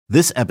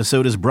This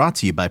episode is brought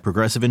to you by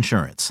Progressive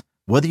Insurance.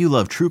 Whether you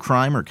love true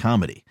crime or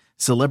comedy,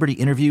 celebrity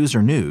interviews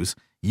or news,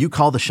 you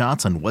call the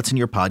shots on what's in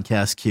your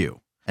podcast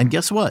queue. And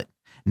guess what?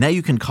 Now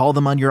you can call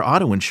them on your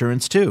auto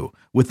insurance too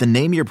with the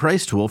Name Your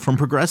Price tool from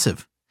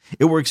Progressive.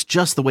 It works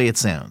just the way it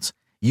sounds.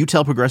 You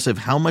tell Progressive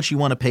how much you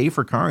want to pay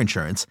for car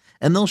insurance,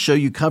 and they'll show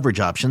you coverage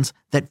options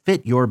that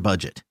fit your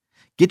budget.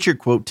 Get your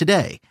quote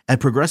today at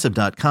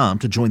Progressive.com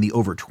to join the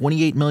over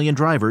 28 million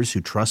drivers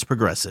who trust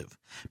Progressive.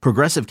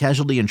 Progressive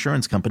Casualty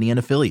Insurance Company and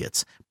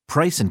Affiliates.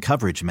 Price and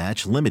coverage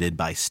match limited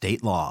by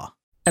state law.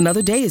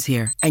 Another day is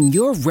here, and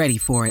you're ready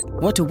for it.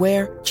 What to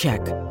wear?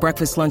 Check.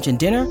 Breakfast, lunch, and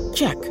dinner?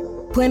 Check.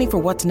 Planning for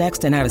what's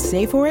next and how to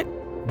save for it?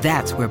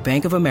 That's where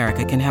Bank of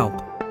America can help.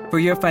 For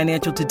your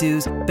financial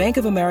to-dos, Bank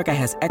of America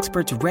has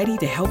experts ready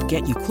to help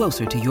get you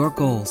closer to your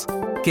goals.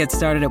 Get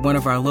started at one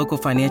of our local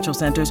financial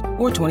centers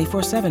or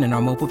 24/7 in our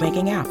mobile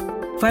banking app.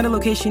 Find a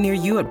location near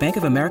you at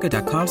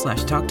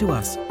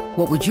bankofamerica.com/talktous.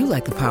 What would you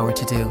like the power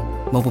to do?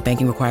 Mobile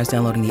banking requires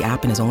downloading the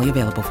app and is only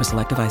available for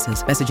select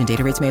devices. Message and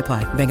data rates may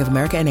apply. Bank of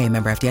America N.A.,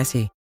 member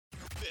FDIC.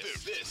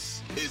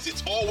 This is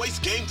It's Always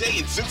Game Day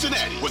in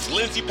Cincinnati with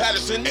Lindsey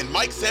Patterson and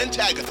Mike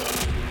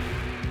Santagata.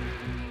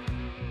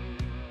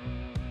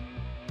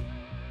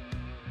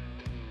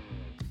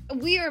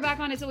 We are back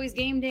on It's Always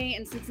Game Day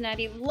in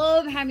Cincinnati.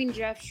 Love having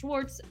Jeff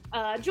Schwartz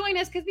join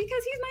us because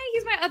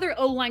he's my other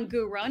O-line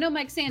guru. I know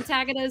Mike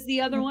Santagata is the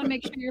other one.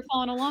 Make sure you're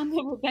following along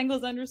over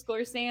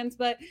Bengals_Sands.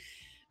 But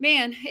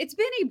man, it's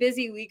been a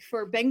busy week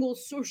for Bengals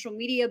social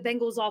media,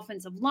 Bengals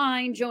offensive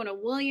line, Jonah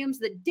Williams.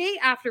 The day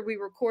after we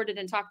recorded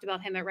and talked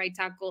about him at right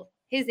tackle,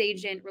 his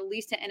agent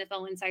released to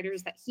NFL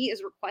insiders that he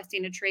is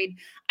requesting a trade.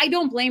 I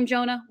don't blame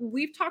Jonah.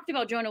 We've talked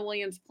about Jonah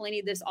Williams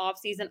plenty this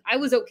offseason. I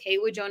was okay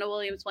with Jonah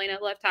Williams playing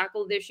at left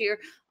tackle this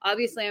year.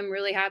 Obviously, I'm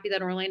really happy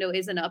that Orlando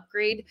is an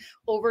upgrade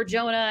over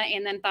Jonah,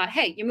 and then thought,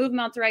 hey, you move him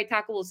out to right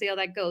tackle. We'll see how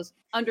that goes.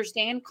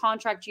 Understand,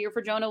 contract year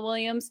for Jonah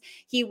Williams.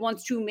 He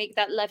wants to make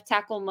that left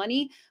tackle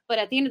money. But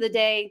at the end of the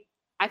day,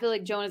 I feel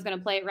like Jonah's going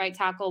to play at right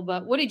tackle.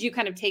 But what did you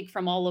kind of take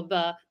from all of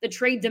the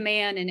trade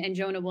demand and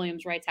Jonah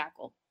Williams right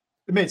tackle?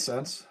 It made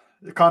sense.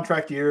 The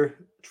contract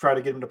year, try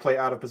to get him to play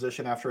out of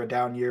position after a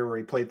down year where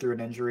he played through an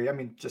injury. I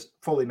mean, just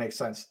fully makes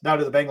sense. Now,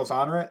 do the Bengals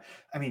honor it?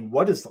 I mean,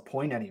 what is the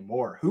point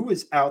anymore? Who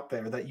is out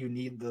there that you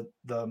need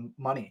the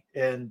money?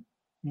 And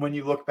when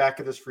you look back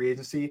at this free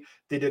agency,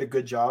 they did a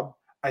good job.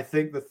 I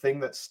think the thing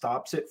that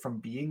stops it from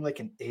being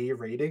like an A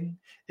rating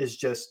is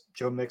just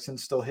Joe Mixon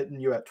still hitting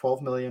you at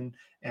 12 million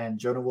and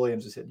Jonah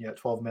Williams is hitting you at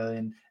 12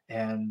 million.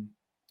 And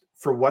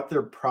for what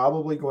they're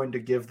probably going to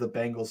give the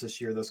Bengals this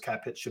year, those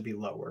cap hits should be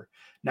lower.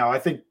 Now, I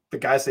think the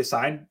guys they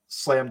signed,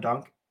 slam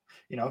dunk,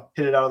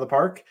 hit it out of the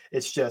park.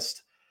 It's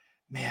just,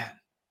 man,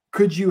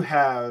 could you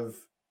have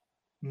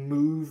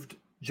moved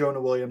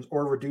Jonah Williams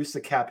or reduced the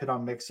cap hit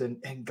on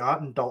Mixon and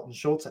gotten Dalton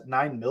Schultz at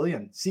 $9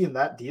 million? Seeing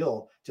that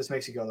deal just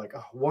makes you go like,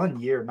 oh, 1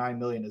 year, $9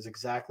 million is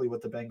exactly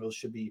what the Bengals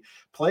should be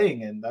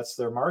playing in. That's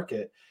their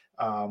market.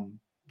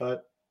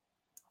 But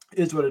it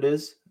is what it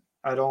is.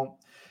 I don't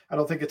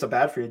think it's a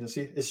bad free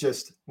agency. It's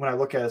just when I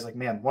look at it, it's like,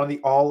 man, one of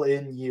the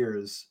all-in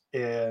years,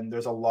 and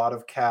there's a lot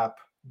of cap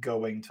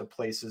going to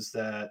places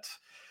that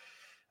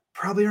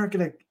probably aren't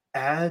going to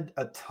add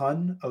a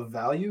ton of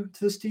value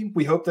to this team.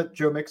 We hope that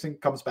Joe Mixon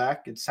comes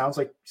back. It seems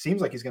like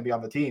he's going to be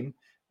on the team,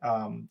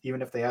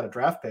 even if they had a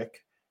draft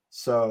pick.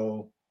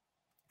 So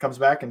comes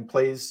back and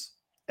plays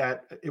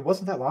it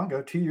wasn't that long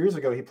ago, 2 years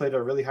ago, he played at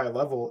a really high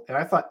level. And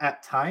I thought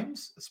at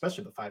times,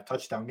 especially the 5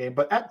 touchdown game,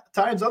 but at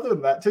times other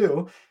than that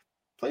too,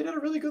 played at a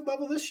really good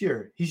level this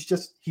year.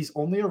 He's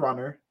only a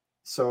runner,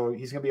 so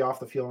he's going to be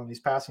off the field on these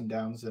passing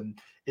downs. And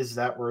is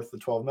that worth the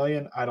 $12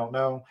 million? I don't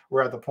know.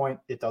 We're at the point,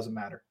 it doesn't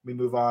matter. We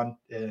move on,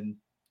 and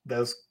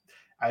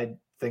I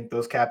think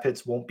those cap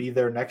hits won't be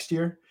there next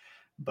year,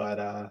 but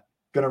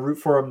going to root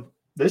for him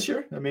this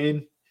year. I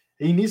mean,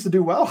 he needs to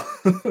do well.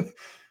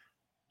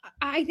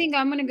 I think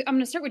I'm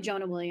gonna start with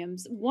Jonah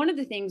Williams. One of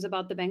the things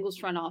about the Bengals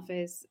front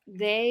office,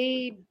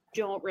 they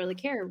don't really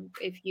care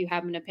if you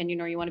have an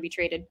opinion or you want to be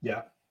traded.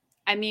 Yeah.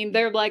 I mean,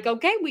 they're like,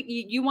 okay,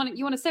 you want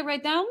to sit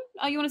right down?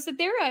 You want to sit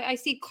there? I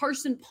see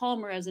Carson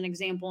Palmer as an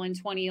example in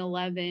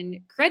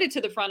 2011. Credit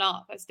to the front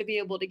office to be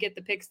able to get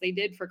the picks they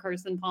did for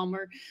Carson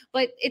Palmer.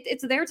 But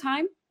it's their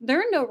time.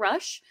 They're in no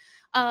rush.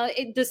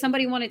 Does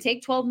somebody want to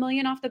take $12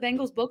 million off the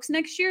Bengals books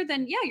next year?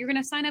 Then yeah, you're going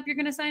to sign up. You're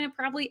going to sign up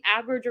probably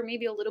average or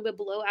maybe a little bit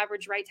below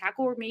average right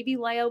tackle, or maybe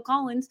La'el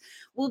Collins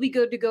will be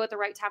good to go at the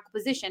right tackle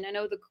position. I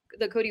know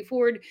the Cody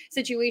Ford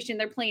situation,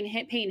 they're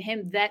paying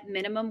him that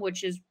minimum,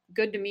 which is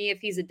good to me. If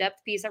he's a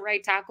depth piece at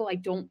right tackle, I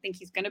don't think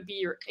he's going to be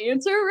your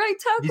answer right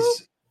tackle.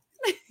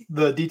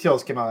 The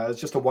details came out.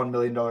 It's just a $1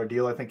 million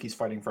deal. I think he's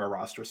fighting for a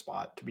roster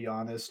spot, to be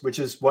honest, which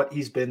is what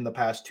he's been the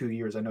past 2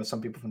 years. I know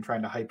some people have been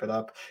trying to hype it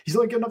up. He's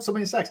only given up so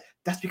many sacks.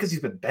 That's because he's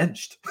been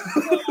benched.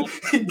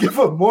 He'd give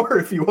up more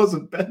if he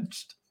wasn't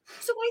benched.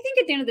 So I think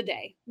at the end of the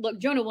day, look,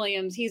 Jonah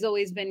Williams, he's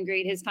always been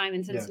great. His time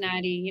in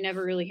Cincinnati, you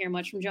never really hear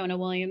much from Jonah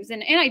Williams.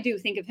 And I do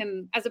think of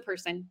him as a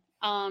person.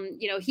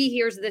 He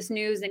hears this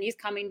news and he's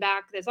coming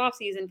back this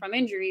offseason from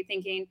injury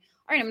thinking,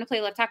 right, I'm going to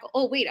play left tackle.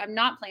 Oh, wait, I'm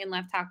not playing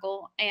left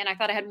tackle. And I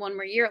thought I had one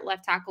more year at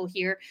left tackle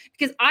here,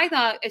 because I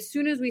thought as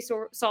soon as we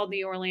saw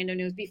the Orlando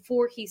news,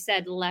 before he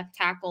said left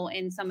tackle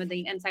in some of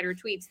the insider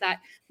tweets, that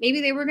maybe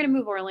they were going to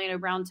move Orlando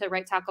Brown to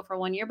right tackle for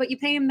 1 year, but you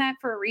pay him that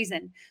for a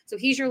reason. So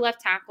he's your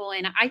left tackle.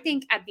 And I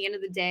think at the end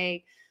of the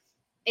day,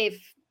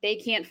 if they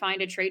can't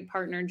find a trade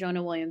partner,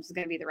 Jonah Williams is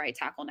going to be the right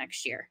tackle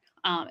next year.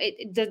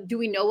 Do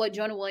we know what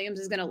Jonah Williams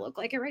is going to look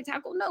like at right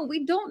tackle? No,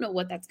 we don't know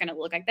what that's going to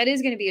look like. That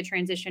is going to be a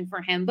transition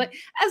for him. But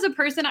as a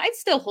person, I'd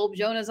still hope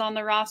Jonah's on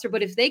the roster.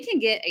 But if they can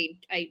get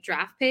a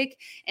draft pick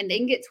and they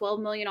can get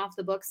 $12 million off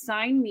the books,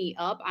 sign me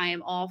up. I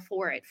am all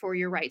for it, for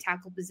your right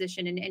tackle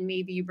position. And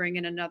maybe you bring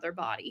in another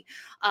body.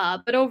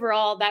 But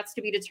overall, that's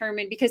to be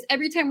determined, because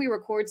every time we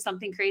record,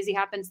 something crazy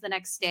happens the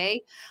next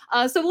day.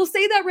 So we'll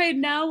say that right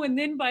now. And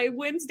then by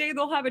Wednesday,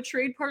 they'll have a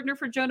trade partner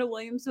for Jonah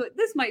Williams. So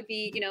this might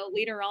be,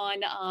 later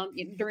on,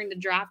 during the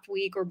draft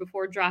week or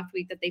before draft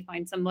week, that they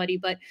find somebody.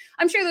 But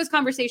I'm sure those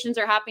conversations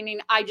are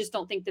happening. I just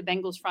don't think the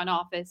Bengals front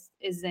office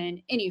is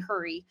in any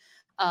hurry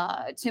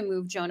to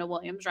move Jonah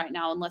Williams right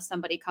now, unless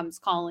somebody comes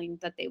calling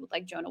that they would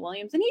like Jonah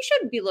Williams. And he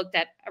should be looked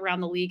at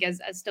around the league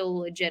as still a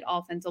legit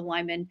offensive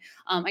lineman.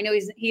 I know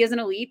he is an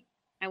elite.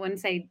 I wouldn't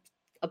say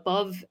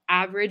above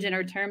average in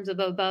our terms of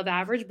above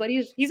average, but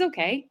he's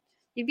okay.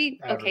 He'd be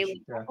average,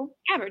 okay. Yeah.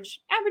 Average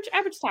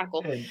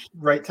tackle. And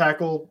right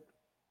tackle,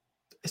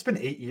 it's been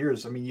 8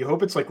 years. I mean, you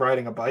hope it's like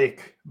riding a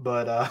bike,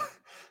 but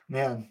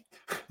man,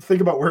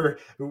 think about where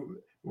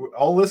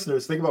all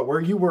listeners think about where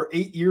you were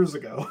 8 years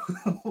ago.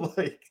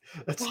 Like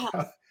that's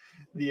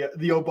the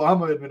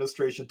Obama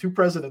administration, 2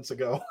 presidents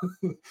ago.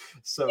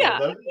 So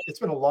yeah. It's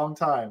been a long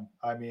time.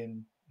 I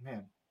mean,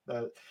 man,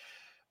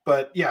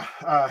 but yeah,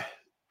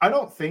 I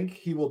don't think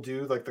he will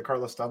do like the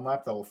Carlos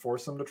Dunlap that will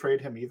force him to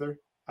trade him either.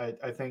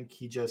 I think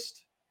he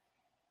just,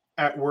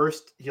 at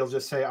worst, he'll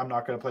just say, I'm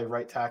not going to play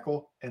right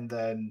tackle. And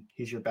then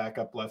he's your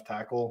backup left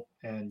tackle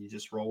and you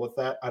just roll with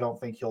that. I don't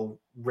think he'll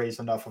raise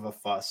enough of a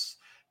fuss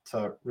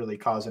to really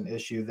cause an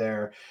issue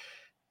there.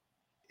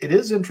 It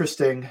is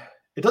interesting.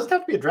 It doesn't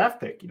have to be a draft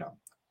pick,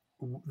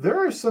 There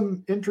are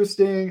some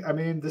interesting, I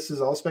mean, this is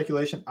all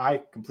speculation.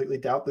 I completely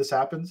doubt this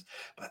happens,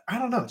 but I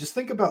don't know. Just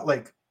think about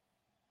like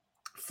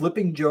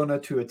flipping Jonah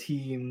to a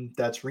team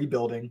that's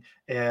rebuilding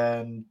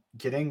and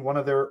getting one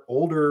of their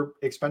older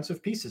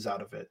expensive pieces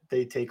out of it.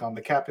 They take on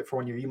the cap hit for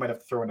 1 year. You might have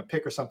to throw in a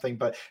pick or something,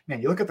 but man,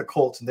 you look at the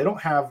Colts and they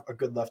don't have a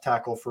good left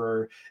tackle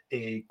for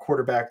a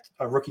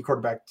rookie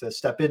quarterback to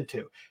step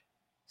into.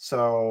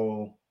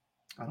 So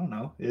I don't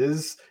know,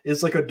 is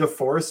like a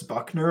DeForest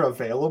Buckner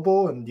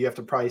available? And you have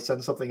to probably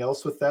send something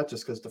else with that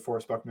just because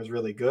DeForest Buckner is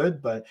really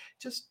good, but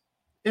just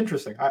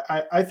interesting.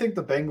 I think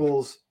the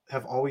Bengals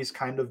have always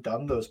kind of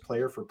done those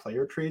player for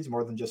player trades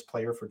more than just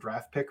player for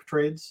draft pick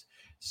trades.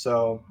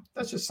 So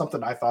that's just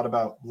something I thought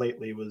about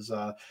lately was,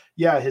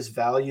 his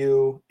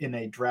value in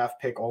a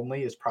draft pick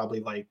only is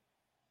probably like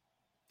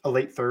a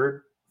late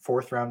 3rd,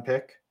 4th round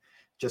pick,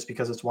 just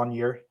because it's 1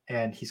 year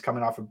and he's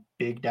coming off a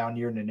big down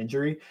year and an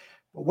injury.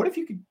 But what if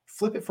you could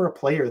flip it for a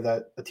player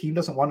that the team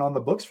doesn't want on the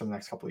books for the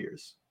next couple of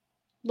years?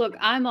 Look,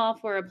 I'm all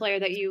for a player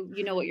that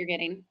you know what you're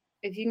getting.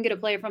 If you can get a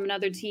player from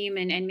another team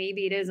and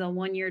maybe it is a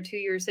 1 year, 2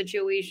 year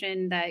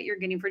situation that you're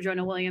getting for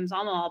Jonah Williams,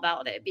 I'm all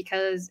about it,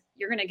 because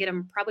you're going to get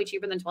him probably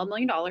cheaper than $12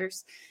 million.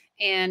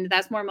 And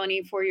that's more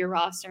money for your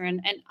roster.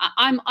 And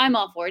I'm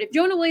all for it. If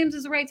Jonah Williams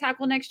is a right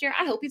tackle next year,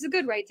 I hope he's a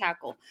good right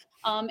tackle.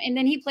 And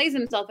then he plays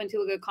himself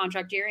into a good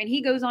contract year and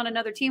he goes on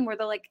another team where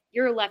they're like,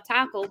 you're a left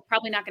tackle,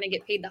 probably not going to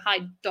get paid the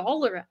high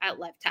dollar at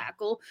left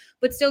tackle,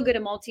 but still get a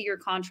multi-year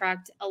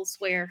contract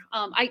elsewhere.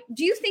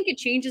 Do you think it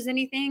changes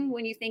anything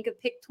when you think of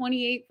pick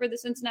 28 for the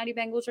Cincinnati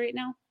Bengals right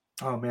now?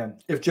 Oh man,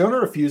 if Jonah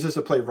refuses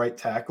to play right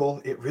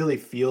tackle, it really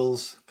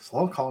feels, because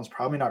La'el Collins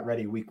probably not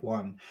ready week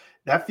 1.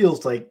 That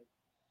feels like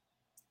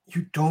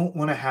you don't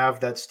want to have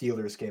that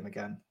Steelers game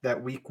again,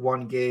 that week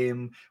 1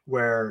 game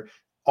where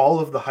all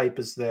of the hype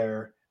is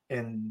there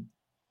and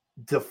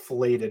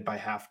deflated by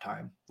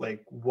halftime.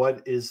 Like,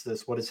 what is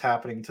this? What is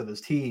happening to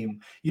this team?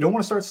 You don't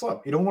want to start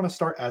slow. You don't want to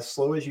start as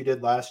slow as you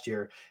did last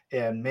year.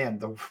 And man,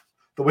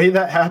 the way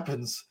that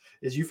happens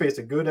is you face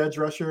a good edge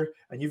rusher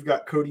and you've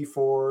got Cody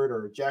Ford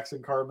or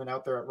Jackson Carman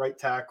out there at right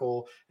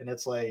tackle. And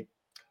it's like,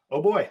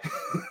 oh boy,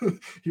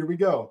 here we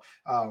go.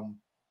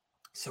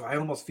 So I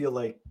almost feel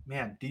like,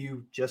 man, do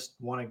you just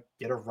want to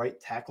get a right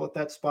tackle at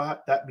that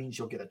spot? That means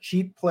you'll get a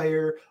cheap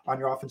player on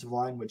your offensive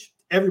line, which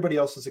everybody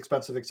else is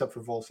expensive except for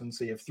Volson.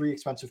 So you have 3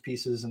 expensive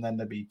pieces and then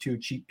there'd be 2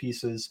 cheap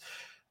pieces.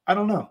 I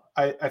don't know.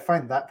 I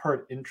find that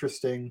part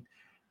interesting.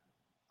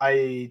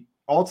 I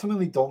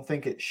ultimately don't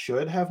think it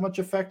should have much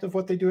effect of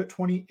what they do at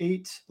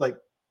 28. Like,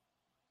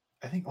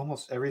 I think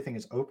almost everything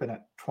is open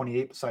at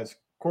 28 besides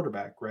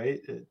quarterback, right?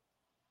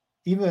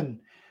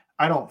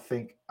 I don't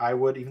think I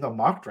would, even though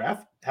mock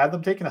draft had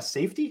them taking a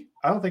safety.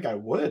 I don't think I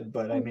would,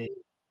 but I mean,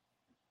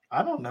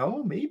 I don't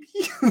know, maybe.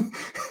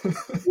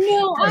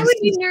 No, I would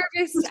be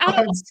nervous.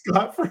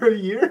 Scott for a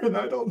year, and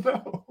I don't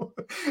know.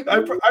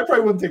 I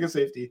probably wouldn't take a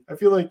safety. I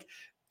feel like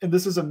and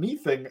this is a me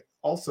thing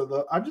also,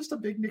 though. I'm just a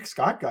big Nick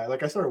Scott guy.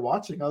 Like, I started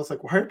watching, I was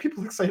like, why are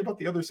people excited about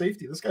the other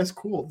safety? This guy's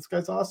cool. This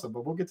guy's awesome.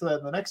 But we'll get to that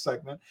in the next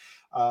segment.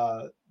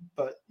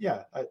 But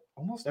yeah,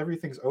 almost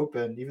everything's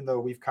open, even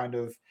though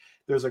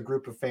there's a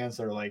group of fans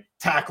that are like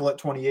tackle at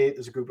 28.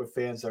 There's a group of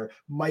fans that are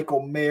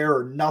Michael Mayer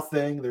or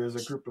nothing. There's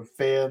a group of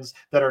fans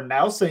that are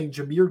now saying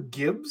Jahmyr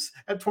Gibbs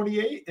at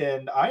 28.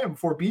 And I am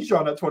for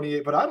Bijan at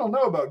 28, but I don't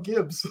know about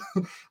Gibbs.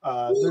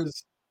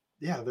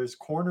 There's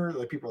corner,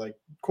 like people are like,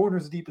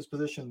 corner's the deepest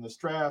position in this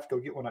draft. Go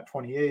get one at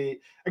 28.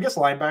 I guess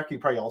linebacker, you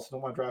probably also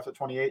don't want to draft at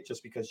 28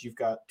 just because you've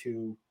got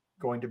two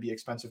going to be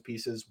expensive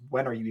pieces.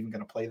 When are you even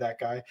going to play that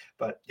guy?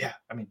 But yeah,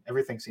 I mean,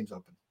 everything seems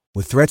open.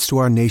 With threats to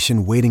our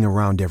nation waiting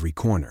around every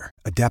corner,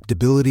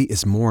 adaptability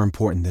is more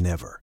important than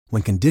ever.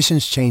 When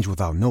conditions change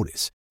without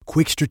notice,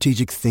 quick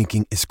strategic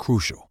thinking is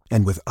crucial.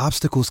 And with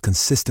obstacles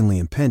consistently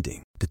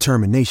impending,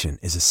 determination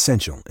is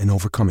essential in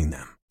overcoming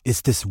them.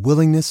 It's this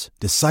willingness,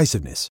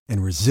 decisiveness,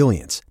 and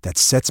resilience that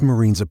sets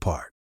Marines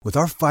apart. With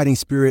our fighting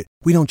spirit,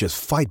 we don't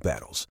just fight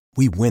battles,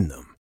 we win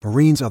them.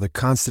 Marines are the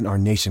constant our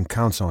nation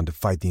counts on to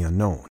fight the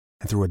unknown.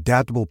 And through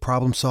adaptable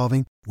problem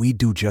solving, we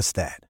do just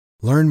that.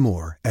 Learn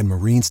more at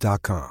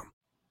marines.com.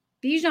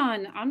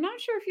 Bijan, I'm not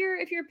sure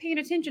if you're paying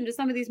attention to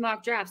some of these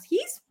mock drafts.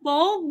 He's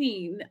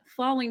falling.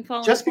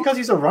 Just because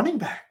he's a running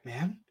back,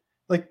 man.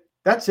 Like,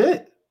 that's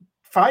it.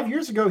 5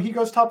 years ago, he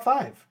goes top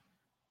 5.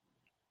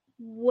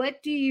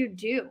 What do you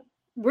do?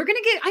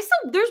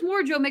 There's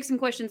more Joe Mixon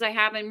questions I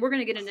have, and we're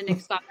going to get into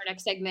Nick Scott in our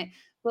next segment.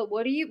 But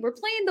we're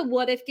playing the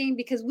what if game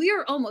because we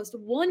are almost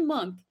 1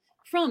 month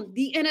from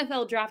the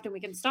NFL draft and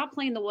we can stop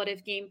playing the what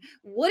if game.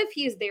 What if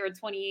he is there at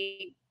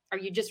 28? Are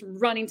you just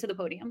running to the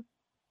podium?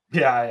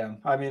 Yeah, I am.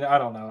 I mean, I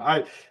don't know.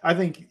 I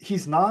think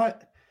he's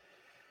not,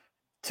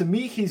 to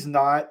me, he's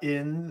not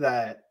in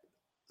that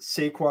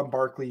Saquon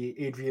Barkley,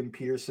 Adrian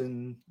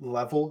Peterson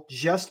level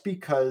just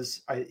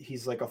because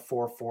he's like a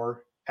 4.4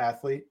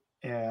 athlete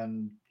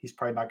and he's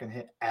probably not going to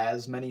hit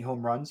as many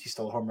home runs. He's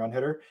still a home run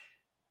hitter,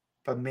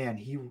 but man,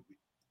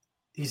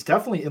 he's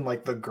definitely in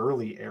like the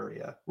Gurley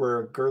area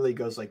where Gurley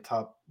goes like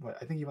top,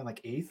 I think he went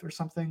like 8th or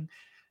something.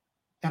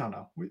 I don't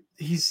know.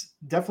 He's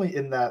definitely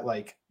in that,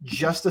 like,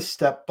 just a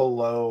step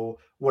below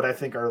what I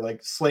think are like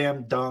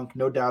slam dunk,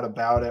 no doubt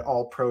about it,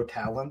 all pro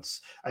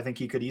talents. I think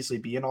he could easily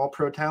be an all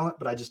pro talent,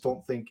 but I just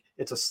don't think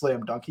it's a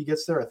slam dunk he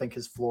gets there. I think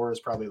his floor is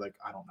probably like,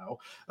 I don't know,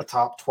 a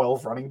top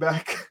 12 running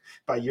back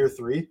by year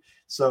 3.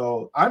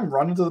 So I'm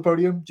running to the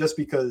podium just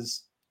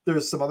because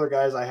there's some other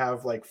guys I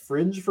have like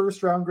fringe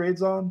first round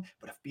grades on,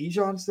 but if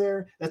Bijan's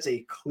there, that's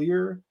a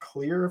clear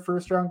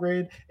first round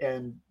grade,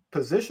 and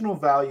positional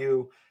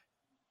value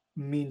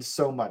means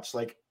so much.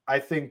 Like, I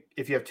think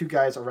if you have two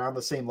guys around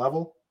the same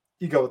level,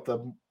 you go with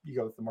the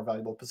more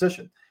valuable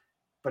position.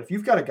 But if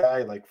you've got a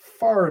guy like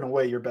far and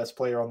away your best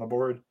player on the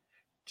board,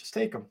 just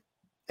take him.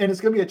 And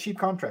it's going to be a cheap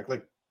contract.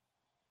 Like,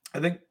 I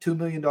think $2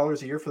 million a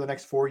year for the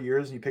next 4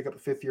 years, and you pick up a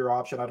 5th-year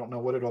option. I don't know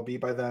what it'll be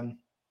by then,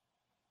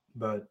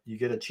 but you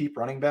get a cheap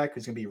running back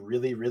who's going to be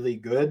really, really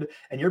good,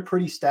 and you're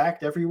pretty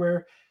stacked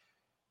everywhere.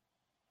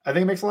 I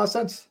think it makes a lot of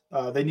sense.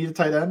 They need a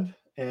tight end,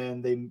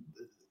 and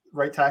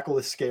right tackle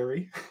is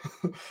scary,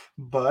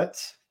 but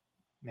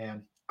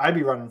man, I'd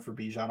be running for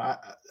Bijan.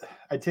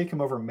 I'd take him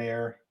over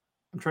Mayer.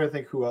 I'm trying to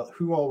think who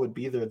all would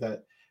be there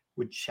that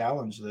would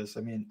challenge this.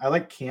 I mean, I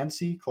like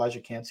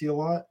Kalijah Cansey a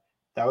lot.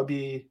 That would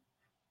be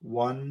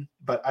one,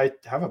 but I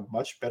have a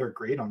much better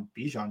grade on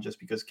Bijan just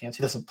because Cansey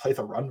doesn't play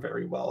the run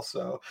very well.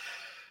 So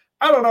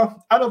I don't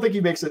know. I don't think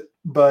he makes it,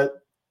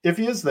 but if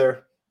he is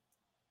there,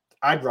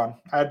 I'd run.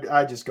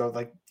 I'd just go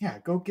like, yeah,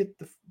 go get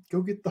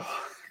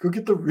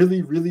the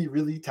really, really,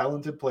 really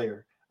talented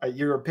player.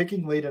 You're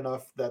picking late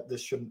enough that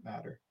this shouldn't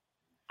matter.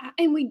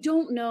 And we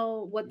don't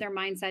know what their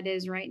mindset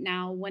is right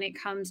now when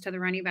it comes to the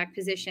running back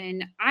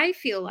position. I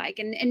feel like,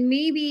 and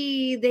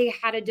maybe they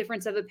had a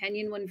difference of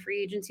opinion when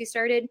free agency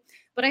started,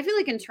 but I feel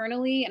like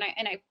internally, and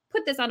I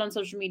put this out on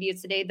social media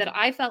today, that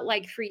I felt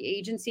like free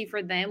agency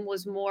for them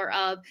was more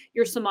of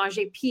your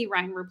Samaje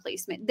Perine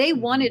replacement. They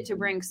wanted to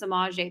bring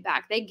Samaje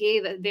back. They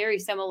gave a very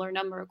similar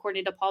number,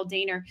 according to Paul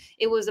Daner.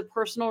 It was a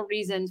personal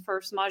reason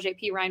for Samaje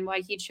Perine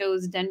why he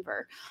chose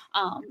Denver,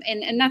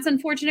 and that's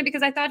unfortunate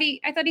because I thought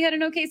he had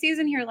an okay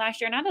season here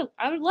last year, and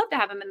I would love to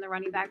have him in the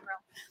running back room.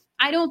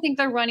 I don't think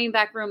their running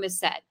back room is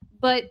set,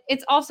 but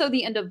it's also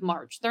the end of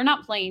March. They're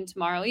not playing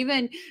tomorrow.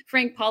 Even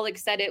Frank Pollock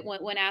said it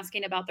when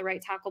asking about the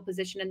right tackle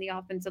position in the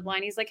offensive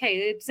line. He's like, hey,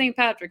 it's St.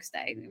 Patrick's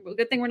Day.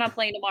 Good thing we're not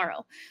playing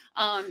tomorrow.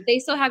 They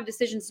still have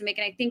decisions to make.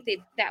 And I think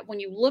that when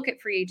you look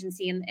at free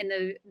agency and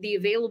the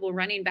available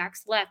running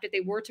backs left, if they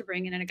were to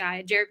bring in a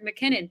guy, Jerick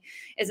McKinnon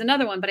is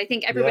another one. But I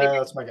think everybody,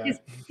 that's my guy.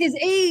 His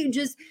age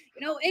is,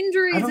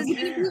 injuries.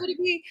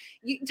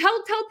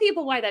 Tell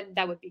people why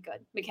that would be good,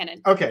 McKinnon.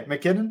 Okay,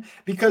 McKinnon,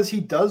 because he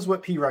does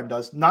what Perine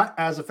does, not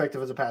as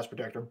effective as a pass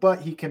protector, but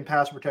he can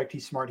pass protect.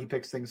 He's smart. He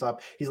picks things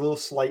up. He's a little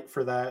slight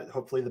for that.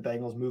 Hopefully the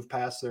Bengals move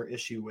past their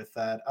issue with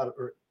that,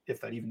 or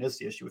if that even is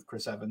the issue with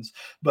Chris Evans.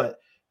 But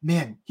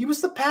man, he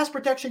was the pass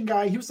protection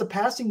guy. He was the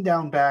passing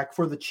down back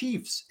for the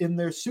Chiefs in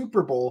their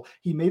Super Bowl.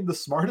 He made the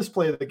smartest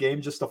play of the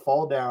game just to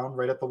fall down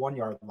right at the 1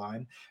 yard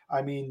line.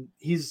 I mean,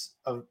 he's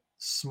a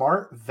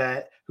smart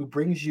vet who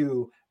brings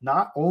you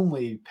not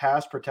only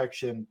pass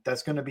protection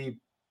that's going to be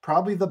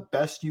probably the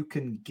best you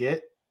can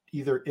get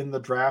either in the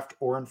draft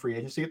or in free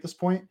agency at this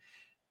point,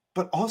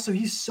 but also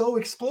he's so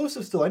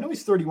explosive still. I know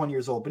he's 31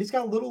 years old, but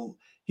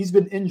he's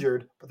been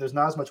injured, but there's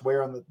not as much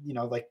wear on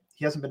the, like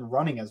he hasn't been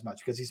running as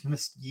much because he's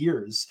missed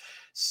years.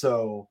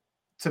 So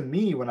to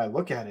me, when I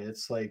look at it,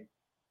 it's like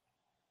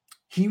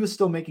he was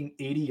still making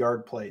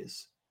 80-yard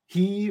plays.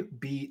 He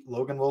beat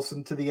Logan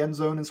Wilson to the end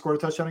zone and scored a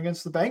touchdown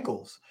against the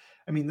Bengals.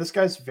 I mean, this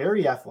guy's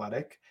very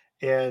athletic,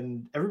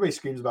 and everybody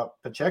screams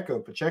about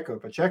Pacheco,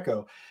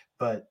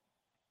 but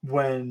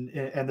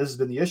and this has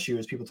been the issue,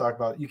 is people talk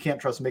about you can't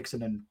trust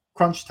Mixon in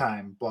crunch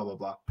time, blah, blah,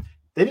 blah.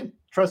 They didn't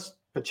trust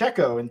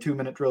Pacheco in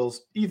 2-minute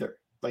drills either.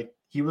 Like,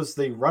 he was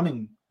the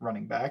running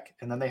back,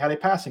 and then they had a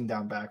passing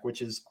down back,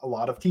 which is a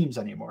lot of teams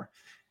anymore.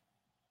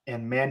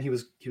 And man, he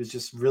was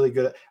just really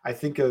good. I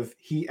think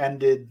he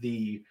ended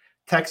the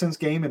Texans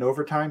game in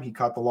overtime. He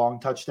caught the long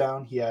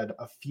touchdown. He had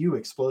a few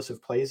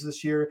explosive plays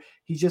this year.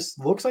 He just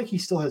looks like he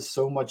still has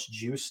so much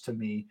juice to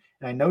me.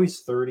 And I know he's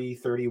 30,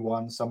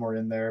 31, somewhere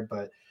in there,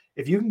 but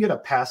if you can get a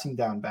passing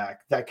down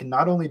back that can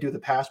not only do the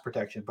pass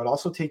protection, but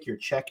also take your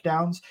check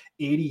downs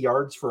 80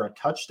 yards for a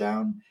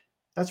touchdown,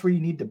 that's where you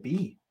need to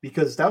be,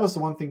 because that was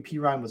the one thing P.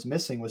 Ryan was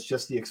missing, was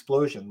just the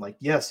explosion. Like,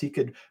 yes, he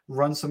could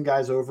run some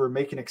guys over,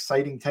 make an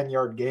exciting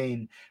 10-yard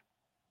gain,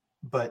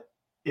 but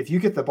if you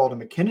get the ball to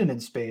McKinnon in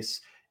space,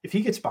 if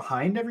he gets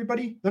behind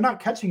everybody, they're not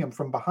catching him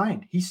from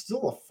behind. He's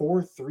still a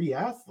 4.3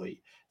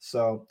 athlete.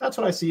 So that's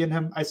what I see in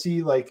him. I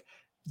see, like,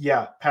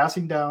 yeah,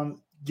 passing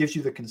down gives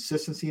you the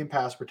consistency and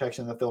pass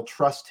protection that they'll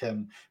trust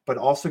him, but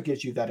also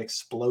gives you that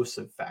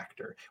explosive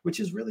factor, which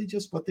is really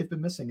just what they've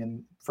been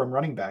missing from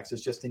running backs.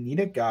 It's just they need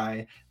a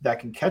guy that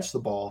can catch the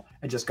ball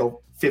and just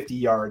go 50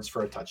 yards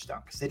for a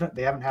touchdown, because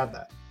they haven't had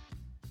that.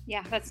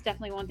 Yeah, that's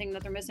definitely one thing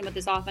that they're missing with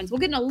this offense. We'll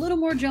get in a little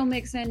more Joe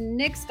Mixon.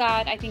 Nick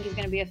Scott, I think, is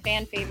going to be a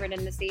fan favorite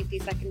in the safety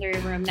secondary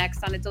room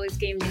next on It's Always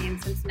Game Day in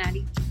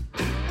Cincinnati.